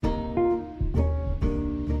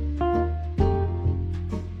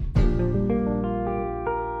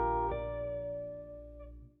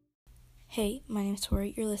Hey, my name's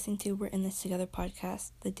Tori. You're listening to We're In This Together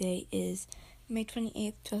podcast. The day is May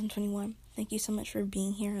 28th, 2021. Thank you so much for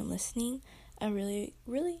being here and listening. I really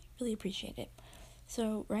appreciate it.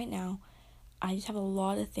 So right now, I just have a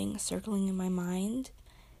lot of things circling in my mind,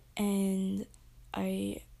 and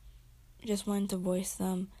I just wanted to voice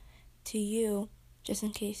them to you, just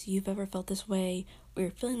in case you've ever felt this way, or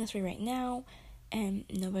you're feeling this way right now, and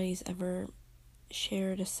nobody's ever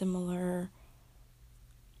shared a similar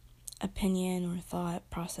opinion or thought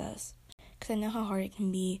process, because I know how hard it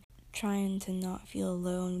can be trying to not feel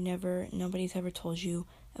alone whenever nobody's ever told you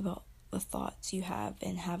about the thoughts you have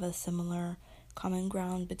and have a similar common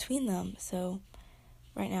ground between them. So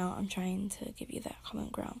right now I'm trying to give you that common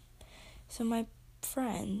ground. So my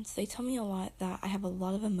friends, they tell me a lot that I have a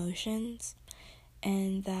lot of emotions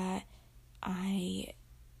and that I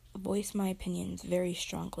voice my opinions very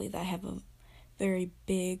strongly, that I have a very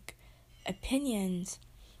big opinions.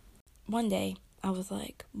 One day, I was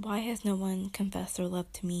like, why has no one confessed their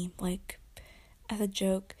love to me? Like, as a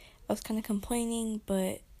joke, I was kind of complaining,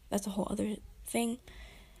 but that's a whole other thing.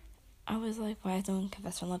 I was like, why has no one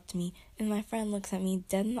confessed their love to me? And my friend looks at me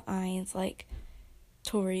dead in the eye and it's like,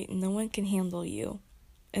 Tori, no one can handle you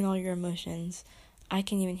and all your emotions. I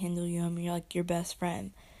can't even handle you. I'm your best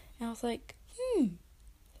friend. And I was like,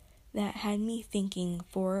 That had me thinking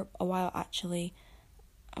for a while, actually.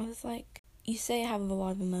 I was like, you say I have a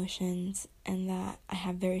lot of emotions and that I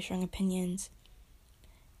have very strong opinions,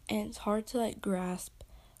 and it's hard to grasp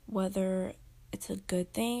whether it's a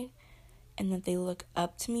good thing and that they look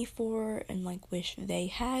up to me for and wish they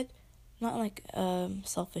had, not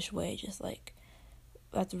selfish way, just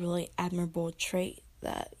that's a really admirable trait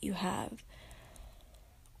that you have,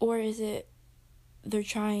 or is it they're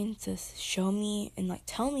trying to show me and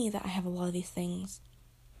tell me that I have a lot of these things,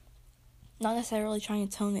 not necessarily trying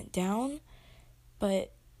to tone it down,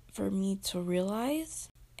 but for me to realize.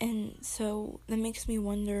 And so that makes me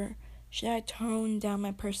wonder, should I tone down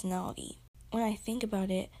my personality? When I think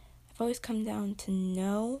about it, I've always come down to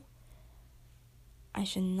no, I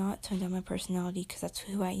should not tone down my personality because that's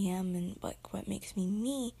who I am and what makes me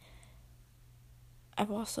me.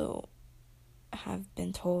 I've also have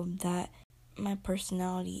been told that my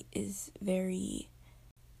personality is very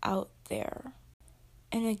out there.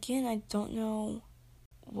 And again, I don't know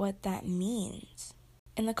what that means.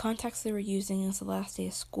 In the context they were using, it was the last day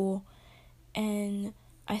of school, and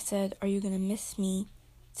I said, are you going to miss me,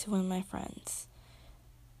 to one of my friends.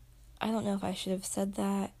 I don't know if I should have said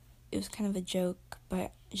that. It was kind of a joke,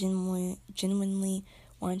 but genuinely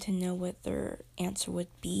wanted to know what their answer would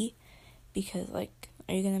be, because are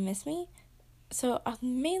you going to miss me? So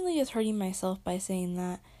I'm mainly just hurting myself by saying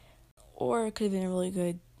that, or it could have been a really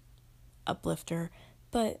good uplifter,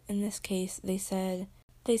 but in this case, they said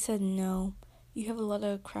no, you have a lot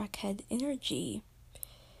of crackhead energy,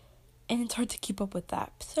 and it's hard to keep up with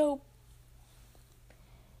that. So,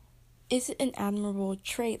 is it an admirable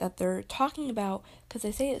trait that they're talking about? Because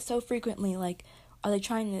they say it so frequently. Are they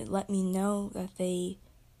trying to let me know that they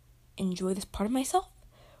enjoy this part of myself?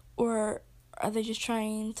 Or are they just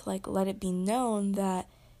trying to, let it be known that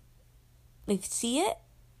they see it,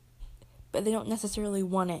 but they don't necessarily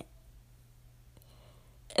want it?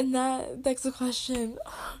 And that begs the question,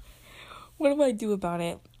 what do I do about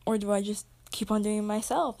it? Or do I just keep on doing it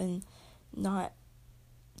myself and not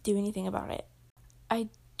do anything about it? I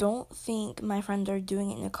don't think my friends are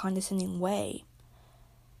doing it in a condescending way.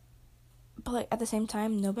 But at the same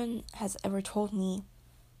time, no one has ever told me,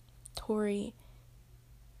 Tori,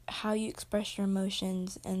 how you express your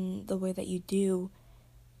emotions and the way that you do,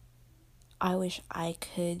 I wish I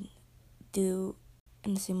could do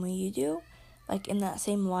in the same way you do. In that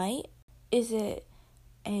same light. Is it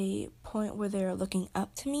a point where they're looking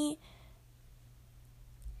up to me?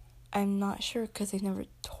 I'm not sure because they've never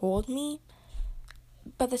told me.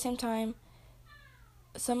 But at the same time,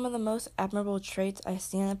 some of the most admirable traits I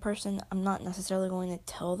see in a person, I'm not necessarily going to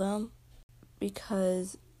tell them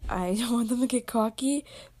because I don't want them to get cocky,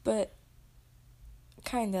 but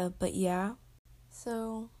yeah.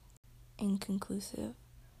 So, inconclusive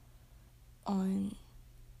on,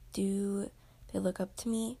 do they look up to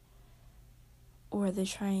me, or are they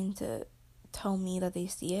trying to tell me that they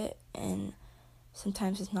see it, and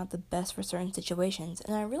sometimes it's not the best for certain situations.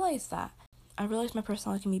 And I realize that. I realize my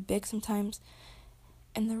personality can be big sometimes,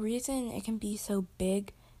 and the reason it can be so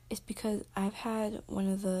big is because I've had one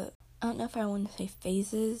of the, I don't know if I want to say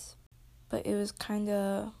phases, but it was kind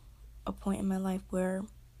of a point in my life where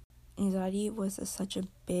anxiety was such a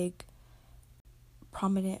big,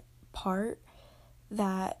 prominent part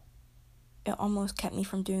that it almost kept me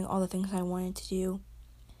from doing all the things I wanted to do.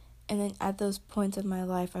 And then at those points of my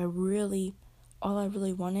life, all I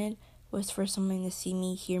really wanted was for someone to see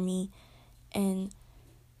me, hear me. And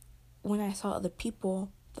when I saw other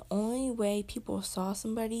people, the only way people saw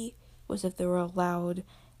somebody was if they were loud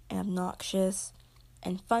and obnoxious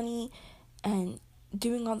and funny and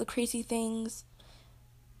doing all the crazy things.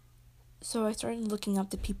 So I started looking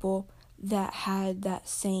up to people that had that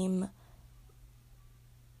same,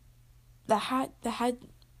 that had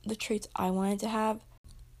the traits I wanted to have.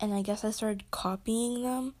 And I guess I started copying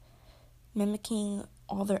them, mimicking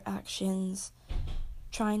all their actions,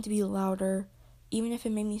 trying to be louder. Even if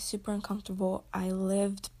it made me super uncomfortable, I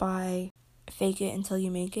lived by fake it until you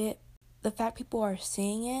make it. The fact people are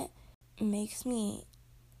seeing it makes me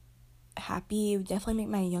happy. It would definitely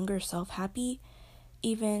make my younger self happy.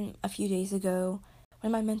 Even a few days ago, one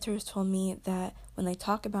of my mentors told me that when they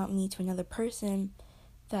talk about me to another person,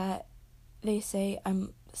 that they say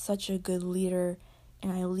I'm such a good leader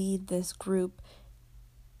and I lead this group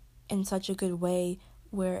in such a good way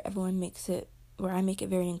where I make it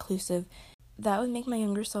very inclusive. That would make my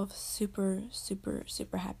younger self super, super,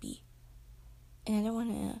 super happy. And I don't want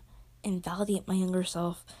to invalidate my younger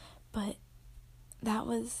self, but that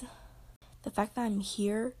was the fact that I'm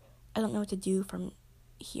here. I don't know what to do from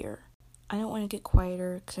here. I don't want to get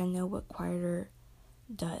quieter because I know what quieter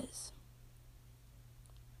does.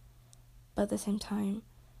 But at the same time,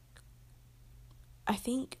 I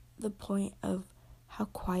think the point of how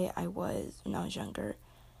quiet I was when I was younger,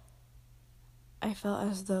 I felt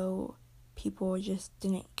as though people just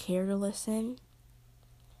didn't care to listen.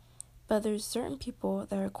 But there's certain people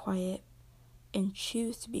that are quiet and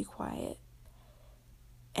choose to be quiet,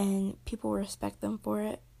 and people respect them for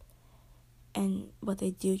it, and what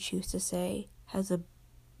they do choose to say has a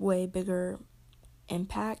way bigger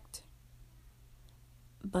impact.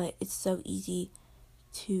 But it's so easy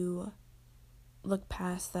to look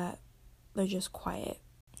past that they're just quiet.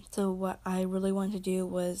 So what I really wanted to do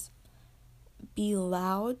was be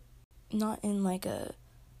loud, not in like a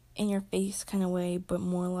in your face kind of way, but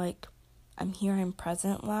more like I'm here, I'm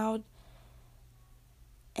present loud,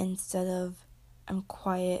 instead of I'm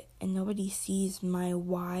quiet and nobody sees my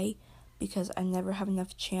why because I never have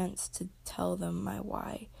enough chance to tell them my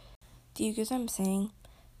why. Do you get what I'm saying?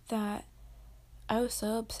 That I was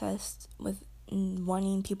so obsessed with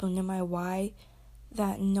wanting people to know my why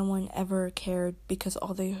that no one ever cared because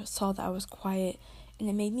all they saw that I was quiet, and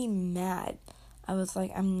it made me mad. I was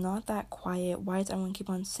like, I'm not that quiet. Why does everyone keep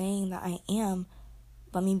on saying that I am?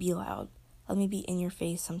 Let me be loud. Let me be in your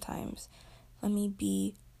face sometimes. Let me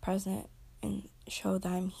be present and show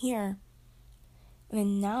that I'm here. And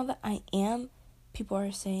then now that I am, people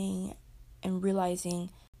are saying and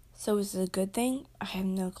realizing, so is it a good thing? I have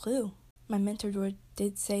no clue. My mentor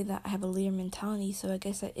did say that I have a leader mentality, so I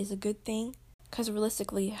guess that is a good thing. Because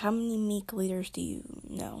realistically, how many meek leaders do you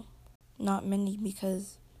know? Not many,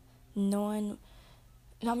 because not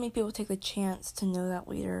many people take the chance to know that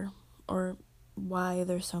leader or why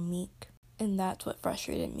they're so meek. And that's what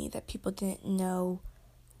frustrated me, that people didn't know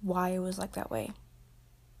why it was like that way.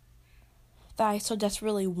 That I so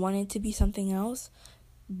desperately wanted to be something else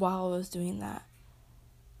while I was doing that.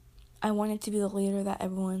 I wanted to be the leader that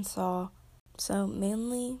everyone saw. So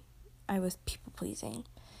mainly, I was people pleasing.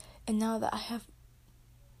 And now that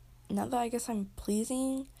I guess I'm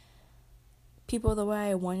pleasing people the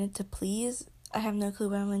way I wanted to please, I have no clue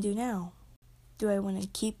what I'm going to do now. Do I want to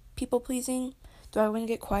keep people pleasing? Do I want to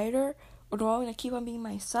get quieter? Or do I want to keep on being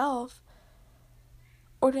myself?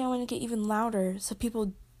 Or do I want to get even louder so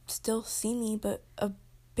people still see me, but a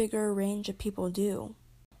bigger range of people do?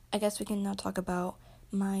 I guess we can now talk about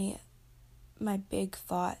my big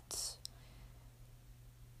thoughts.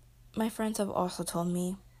 My friends have also told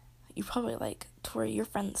me, you probably like, Tori, your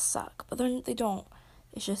friends suck. But they don't.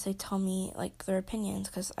 It's just they tell me like their opinions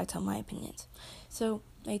because I tell my opinions. So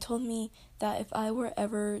they told me that if I were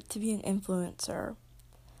ever to be an influencer,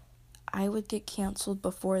 I would get canceled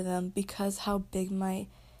before them because how big my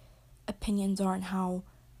opinions are and how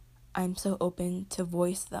I'm so open to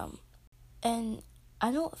voice them. And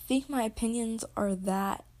I don't think my opinions are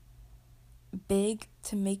that big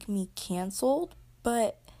to make me canceled,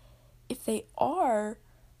 but if they are,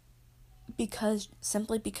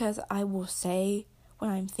 simply because I will say what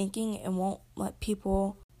I'm thinking and won't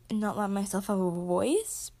not let myself have a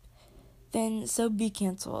voice, then so be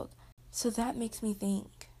canceled. So that makes me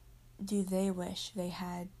think, do they wish they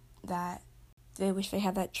had that? Do they wish they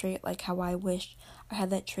had that trait like how I wished I had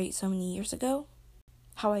that trait so many years ago?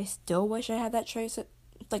 How I still wish I had that trait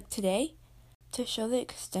like today? To show the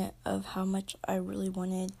extent of how much I really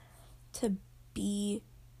wanted to be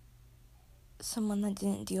someone that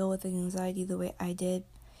didn't deal with anxiety the way I did,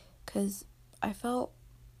 because I felt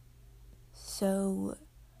so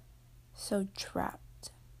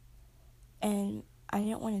trapped, and I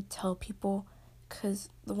didn't want to tell people, because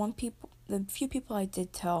the few people I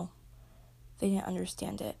did tell, they didn't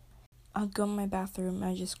understand it. I'd go in my bathroom and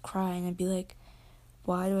I'd just cry, and I'd be like,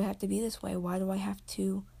 why do I have to be this way? Why do I have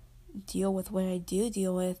to deal with what I do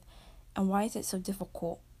deal with, and why is it so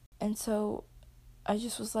difficult? And so I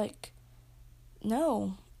just was like,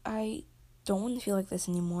 no, I don't want to feel like this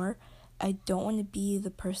anymore. I don't want to be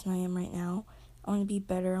the person I am right now. I want to be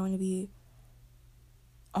better. I want to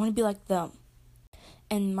be like them.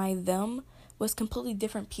 And my them was completely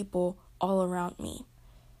different people all around me.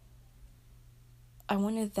 I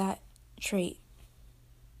wanted that trait.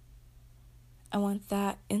 I want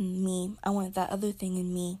that in me. I want that other thing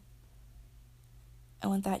in me. I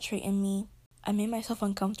want that trait in me. I made myself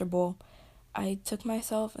uncomfortable. I took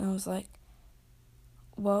myself and I was like,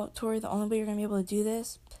 well, Tori, the only way you're going to be able to do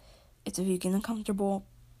this is if you get uncomfortable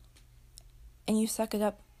and you suck it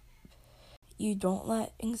up. You don't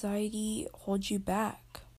let anxiety hold you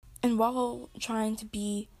back. And while trying to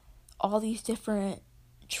be all these different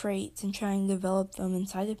traits and trying to develop them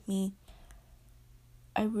inside of me,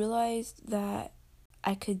 I realized that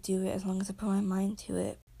I could do it as long as I put my mind to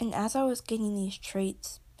it. And as I was getting these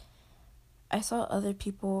traits, I saw other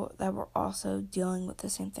people that were also dealing with the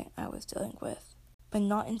same thing I was dealing with, but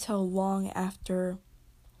not until long after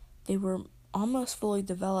they were almost fully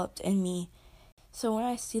developed in me. So when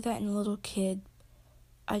I see that in a little kid,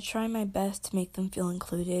 I try my best to make them feel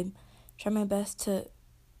included, try my best to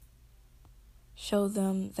show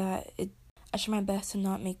them I try my best to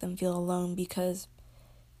not make them feel alone, because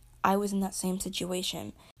I was in that same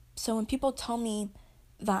situation. So when people tell me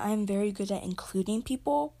that I'm very good at including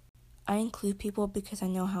people, I include people because I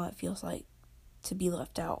know how it feels like to be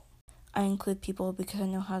left out. I include people because I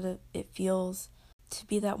know how it feels to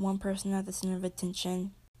be that one person at the center of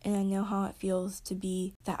attention, and I know how it feels to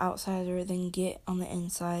be the outsider, then get on the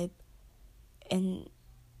inside, and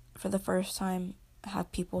for the first time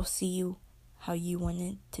have people see you how you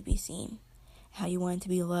wanted to be seen, how you wanted to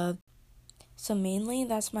be loved. So mainly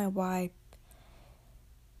that's my why,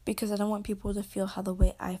 because I don't want people to feel how the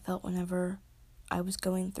way I felt whenever I was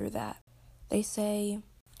going through that. They say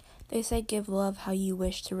give love how you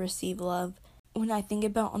wish to receive love. When I think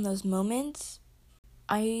about on those moments,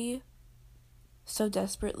 I so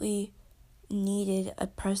desperately needed a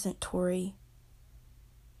present Tori.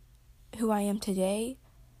 Who I am today,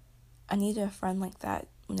 I needed a friend like that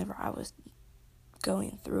whenever I was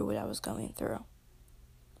going through what I was going through.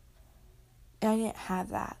 And I didn't have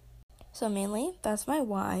that. So mainly, that's my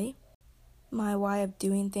why. My why of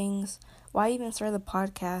doing things. Why I even started the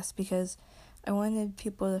podcast, because I wanted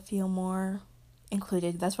people to feel more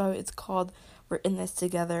included. That's why it's called We're In This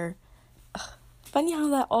Together. Funny how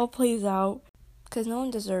that all plays out, because no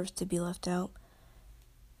one deserves to be left out.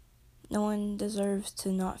 No one deserves to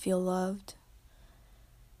not feel loved.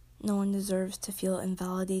 No one deserves to feel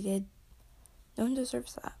invalidated. No one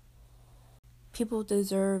deserves that. People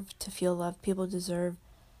deserve to feel loved. People deserve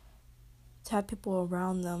to have people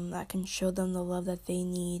around them that can show them the love that they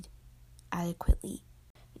need adequately.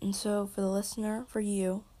 And so for the listener, for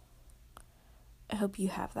you, I hope you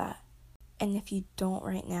have that. And if you don't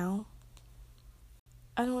right now,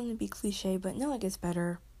 I don't want to be cliche, but no, it gets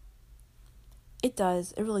better. It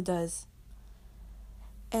does. It really does.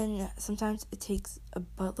 And sometimes it takes a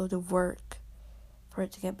buttload of work for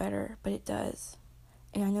it to get better, but it does.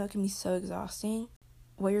 And I know it can be so exhausting.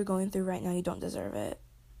 What you're going through right now, you don't deserve it.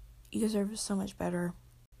 You deserve so much better.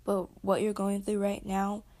 But what you're going through right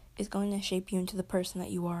now is going to shape you into the person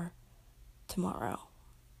that you are tomorrow,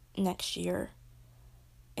 next year,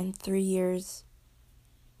 in 3 years,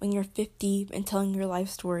 when you're 50 and telling your life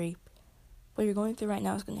story. What you're going through right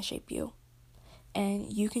now is going to shape you.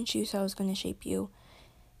 And you can choose how it's going to shape you.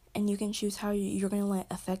 And you can choose how you're going to let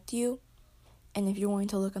it affect you. And if you're going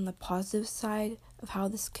to look on the positive side of how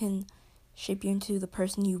this can shape you into the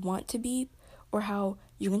person you want to be, or how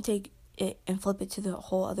you can take it and flip it to the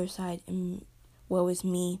whole other side and woe is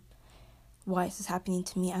me. Why is this happening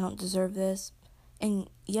to me? I don't deserve this. And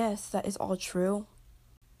yes, that is all true.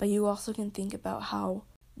 But you also can think about how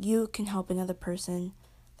you can help another person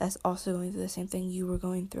that's also going through the same thing you were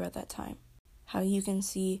going through at that time. How you can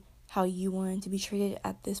see how you wanted to be treated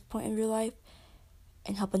at this point of your life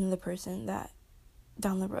and help another person that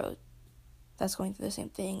down the road that's going through the same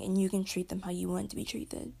thing, and you can treat them how you want to be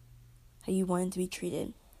treated. How you wanted to be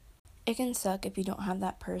treated. It can suck if you don't have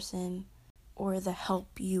that person or the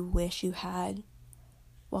help you wish you had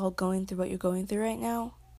while going through what you're going through right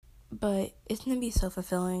now, but it's going to be so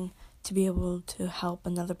fulfilling to be able to help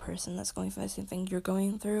another person that's going through the same thing you're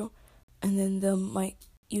going through. And then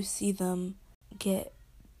you see them get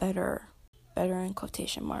better in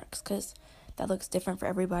quotation marks, because that looks different for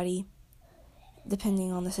everybody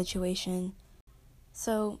depending on the situation.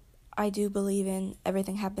 So I do believe in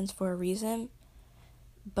everything happens for a reason,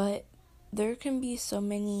 but there can be so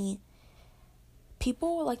many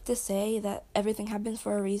people like to say that everything happens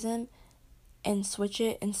for a reason and switch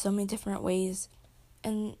it in so many different ways.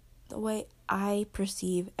 And the way I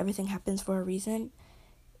perceive everything happens for a reason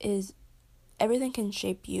is everything can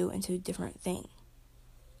shape you into a different thing.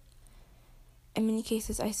 In many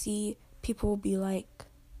cases, I see people be like,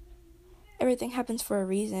 everything happens for a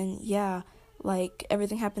reason. Yeah, like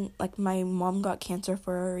everything happened, like my mom got cancer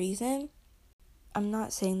for a reason. I'm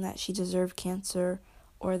not saying that she deserved cancer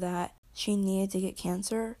or that she needed to get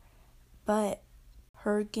cancer, but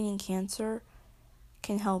her getting cancer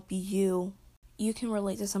can help you. You can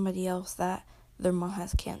relate to somebody else that their mom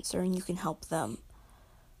has cancer and you can help them.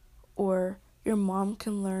 Or your mom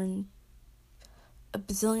can learn a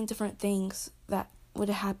bazillion different things that would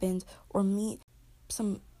have happened, or meet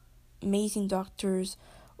some amazing doctors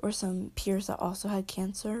or some peers that also had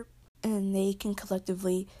cancer, and they can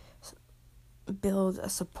collectively build a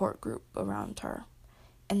support group around her.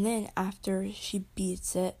 And then after she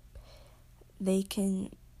beats it, they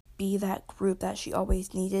can be that group that she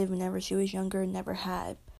always needed whenever she was younger and never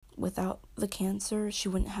had. Without the cancer, she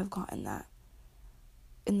wouldn't have gotten that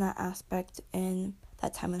in that aspect in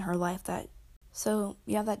that time in her life. So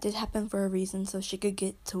yeah, that did happen for a reason, so she could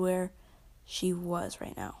get to where she is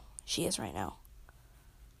right now.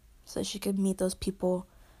 So she could meet those people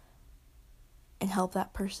and help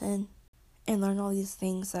that person and learn all these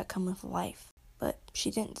things that come with life. But she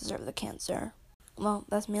didn't deserve the cancer. Well,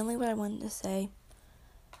 that's mainly what I wanted to say.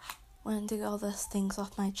 Wanted to get all those things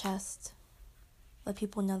off my chest. Let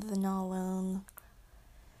people know that they're not alone.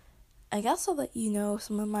 I guess I'll let you know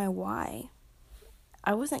some of my why.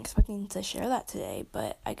 I wasn't expecting to share that today,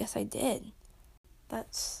 but I guess I did.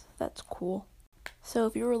 That's cool. So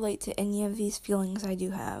if you relate to any of these feelings I do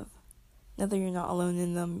have, know that you're not alone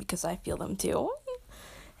in them, because I feel them too.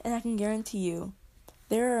 And I can guarantee you,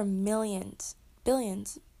 there are millions,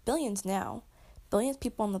 billions now, billions of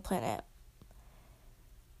people on the planet.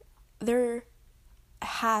 There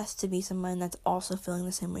has to be someone that's also feeling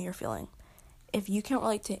the same way you're feeling. If you can't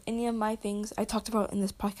relate to any of my things I talked about in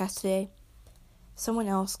this podcast today, someone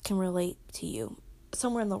else can relate to you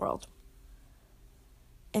somewhere in the world.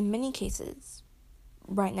 In many cases,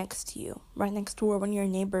 right next to you, right next door, one of your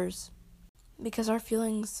neighbors, because our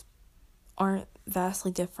feelings aren't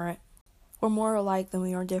vastly different. We're more alike than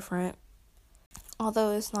we are different.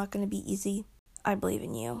 Although it's not going to be easy, I believe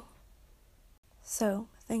in you. So,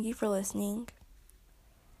 thank you for listening.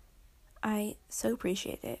 I so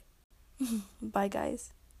appreciate it. Bye,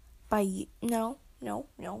 guys. Bye. No.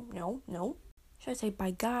 Should I say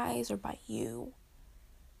bye, guys, or bye, you?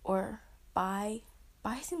 Or bye?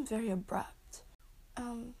 Bye seems very abrupt.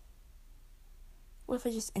 What if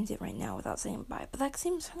I just end it right now without saying bye? But that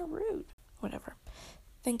seems kind of rude. Whatever.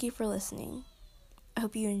 Thank you for listening. I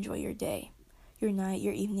hope you enjoy your day, your night,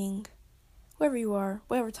 your evening, wherever you are,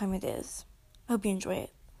 whatever time it is. I hope you enjoy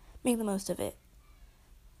it. Make the most of it.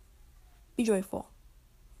 Be joyful.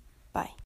 Bye.